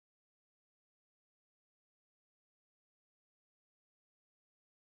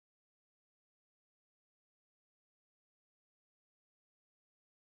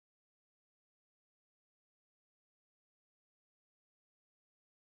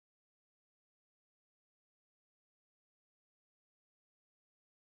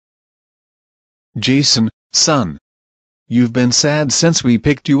Jason, son. You've been sad since we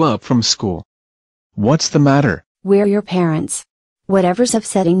picked you up from school. What's the matter? We're your parents. Whatever's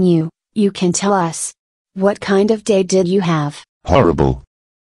upsetting you, you can tell us. What kind of day did you have? Horrible.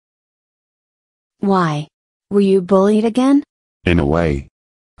 Why? Were you bullied again? In a way.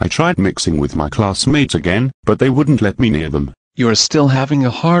 I tried mixing with my classmates again, but they wouldn't let me near them. You're still having a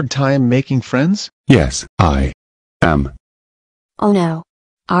hard time making friends? Yes, I am. Oh no.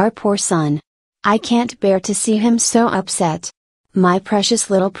 Our poor son. I can't bear to see him so upset. My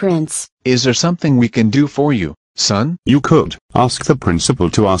precious little prince. Is there something we can do for you, son? You could ask the principal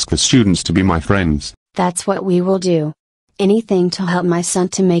to ask the students to be my friends. That's what we will do. Anything to help my son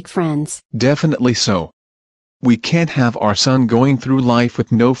to make friends. Definitely so. We can't have our son going through life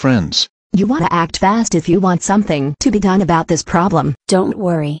with no friends. You want to act fast if you want something to be done about this problem. Don't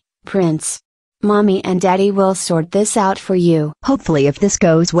worry, Prince. Mommy and Daddy will sort this out for you. Hopefully if this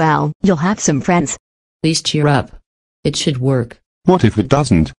goes well, you'll have some friends. Please cheer up. It should work. What if it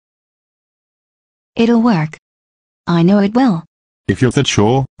doesn't? It'll work. I know it will. If you're that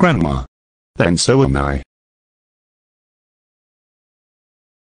sure, Grandma. Then so am I.